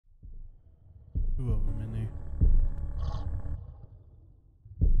Two of them in there.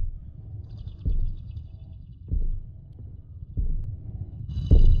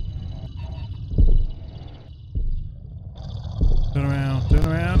 Turn around, turn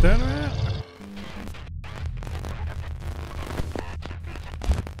around, turn around.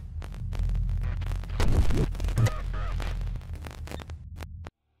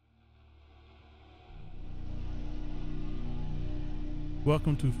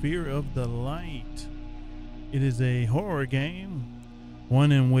 Welcome to Fear of the Light. It is a horror game,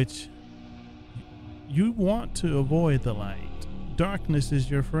 one in which you want to avoid the light. Darkness is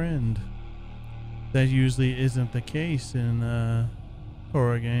your friend. That usually isn't the case in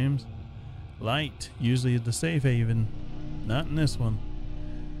horror games. Light usually is the safe haven. Not in this one.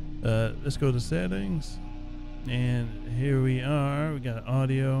 Let's go to settings. And here we are. We got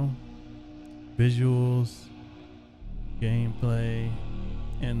audio, visuals, gameplay,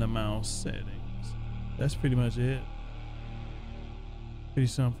 and the mouse settings. That's pretty much it. Pretty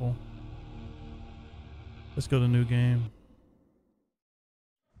simple. Let's go to new game.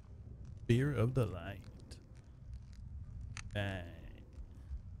 Fear of the Light. Bang.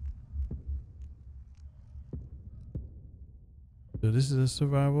 So this is a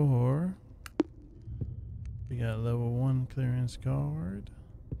survival horror. We got level 1 clearance card.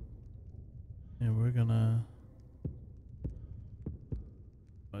 And we're gonna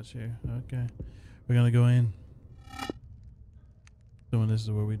watch here. Okay. We're gonna go in. So this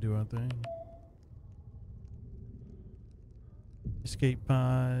is where we do our thing. Escape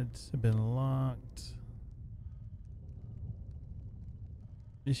pods have been locked.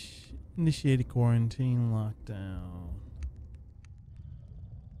 Initiated quarantine lockdown.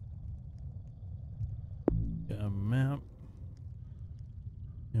 Got a map.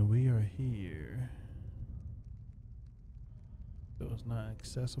 And we are here. So it's not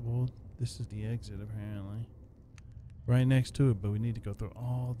accessible. This is the exit apparently. Right next to it, but we need to go through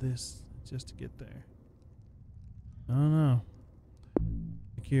all this just to get there. I don't know.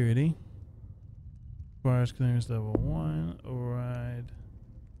 Security. Requires clearance level 1. Override.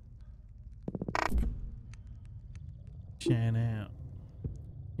 Shine out.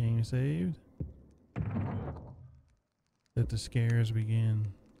 Game saved. Let the scares begin.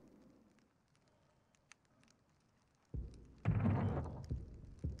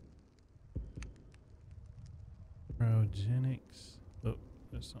 Cryogenics. Oh,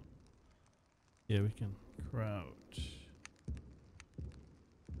 there's something. Yeah, we can crouch.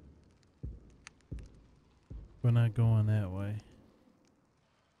 We're not going that way.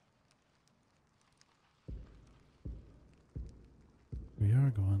 We are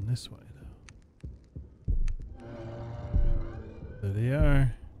going this way, though. There they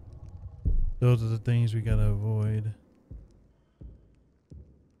are. Those are the things we gotta avoid.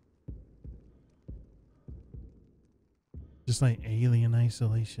 Just like Alien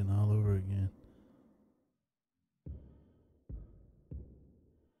Isolation all over again.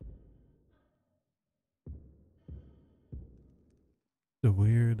 The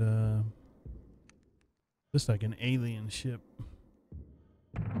weird, looks like an alien ship.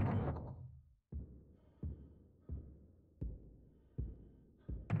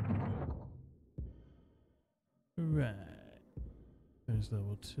 Right. There's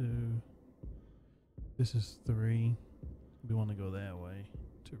level 2. This is 3. We want to go that way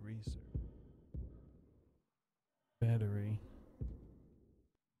to research. Battery.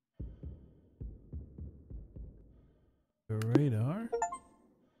 The radar.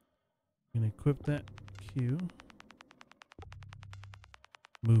 Gonna equip that Q.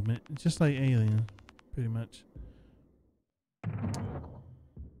 Movement, just like Alien, pretty much.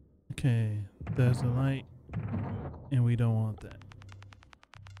 Okay, there's a light, and we don't want that.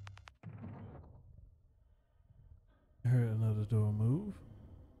 I heard another door move.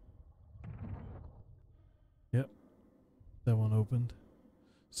 Yep, that one opened.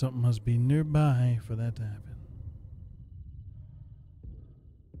 Something must be nearby for that to happen.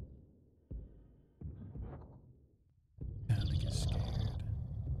 Time to get scared.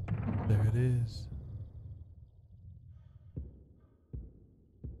 There it is.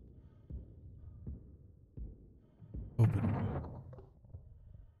 Open.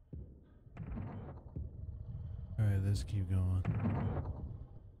 Alright, let's keep going.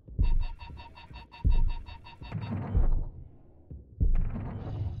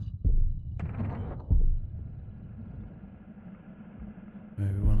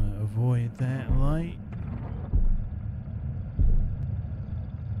 Alright, we want to avoid that light.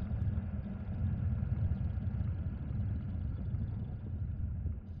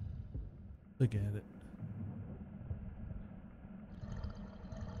 Look at it.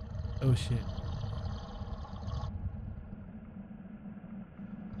 Oh shit.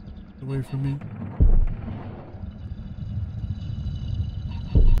 Away from me.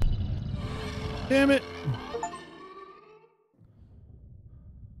 Damn it!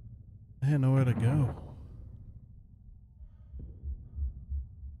 I had nowhere to go.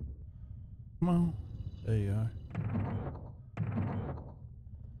 Come on. There you are.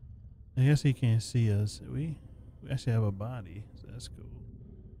 I guess he can't see us. We actually have a body, so that's cool.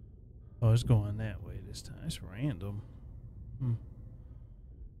 Oh, it's going that way this time. It's random.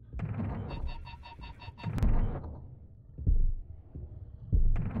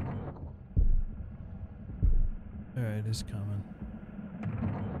 Alright, it's coming.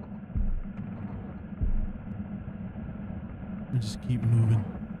 We just keep moving.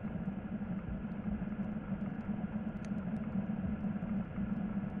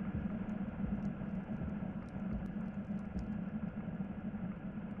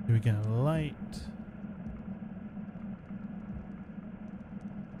 Here we got a light.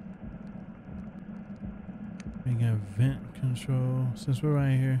 We got vent control. Since we're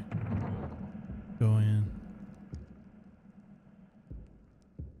right here, go in.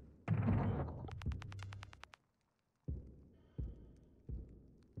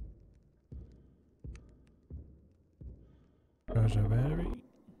 Charge our battery.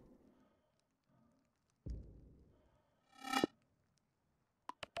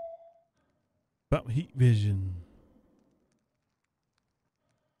 About heat vision.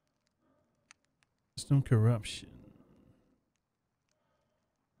 System corruption.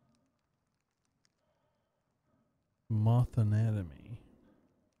 Moth anatomy.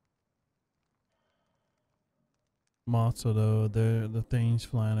 Moths are they're the things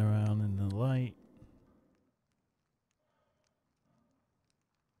flying around in the light.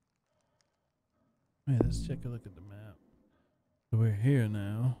 Hey, let's take a look at the map. So we're here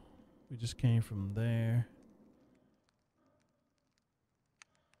now. We just came from there.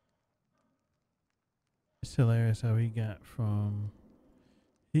 It's hilarious how we got from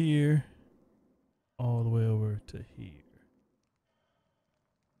here all the way over to here.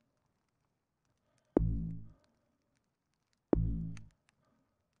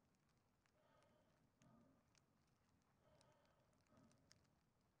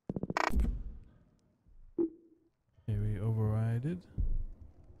 Okay, we overrided.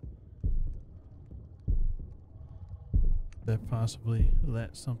 That possibly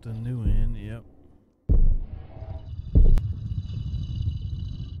let something new in. Yep.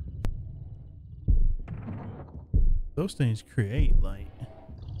 Those things create light.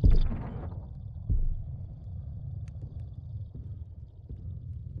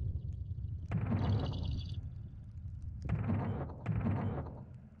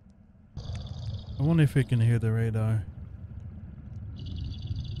 I wonder if it can hear the radar.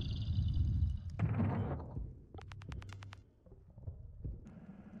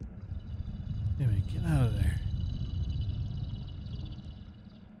 Damn it, get out of there.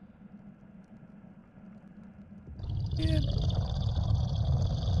 Get.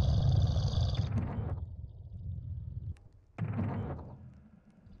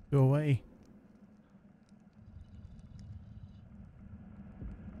 Go away.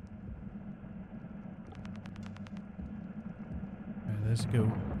 Alright, let's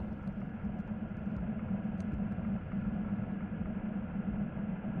go.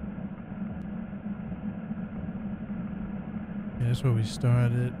 Yeah, that's where we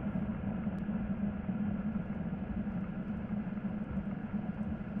started.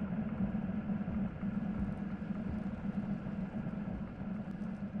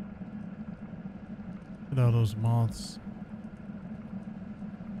 Look at all those moths.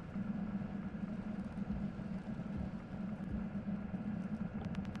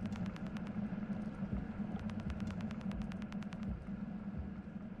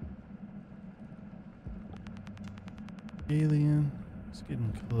 Alien. It's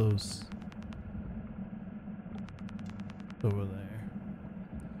getting close. It's over there.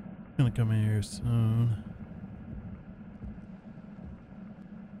 It's gonna come in here soon.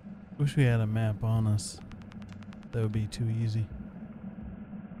 Wish we had a map on us. That would be too easy.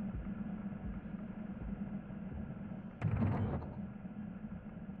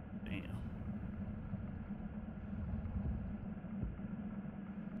 Damn.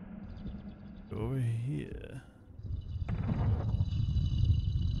 Go over here.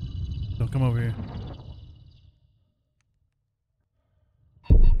 Don't come over here.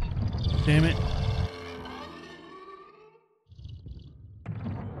 Damn it.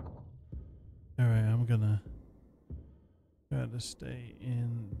 Alright, I'm gonna try to stay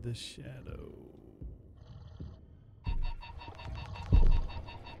in the shadow.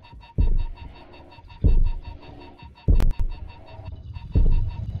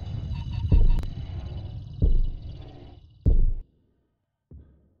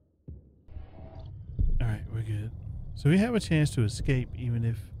 So we have a chance to escape even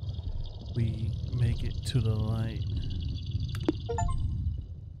if we make it to the light.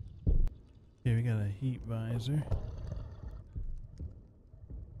 Here we got a heat visor.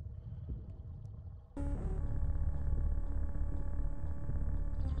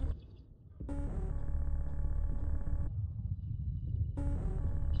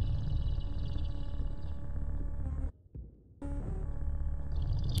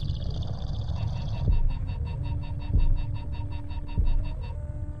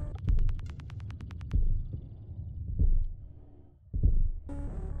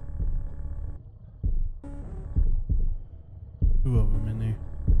 Two of them in there.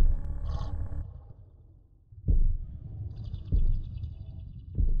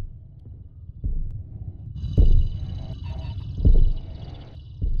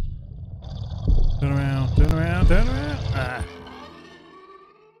 Turn around, turn around, turn around. Ah.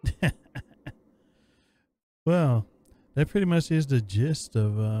 Well, that pretty much is the gist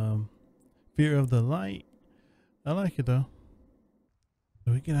of Fear of the Light. I like it though.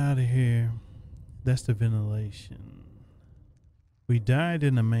 So we get out of here. That's the ventilation. We died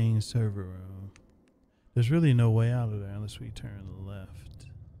in the main server room. There's really no way out of there unless we turn left.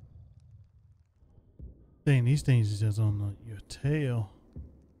 Dang, these things is just on your tail.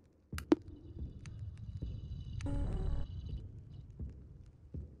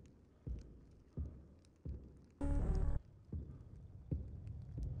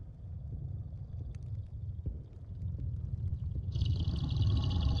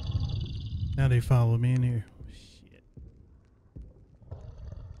 Now they follow me in here. Shit.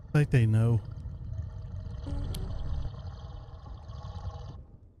 Like they know.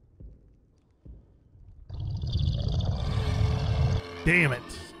 Damn it.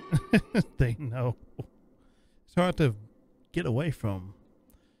 They know. It's hard to get away from.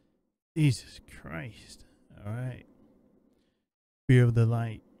 Jesus Christ. All right. Fear of the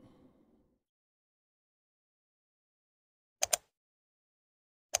Light.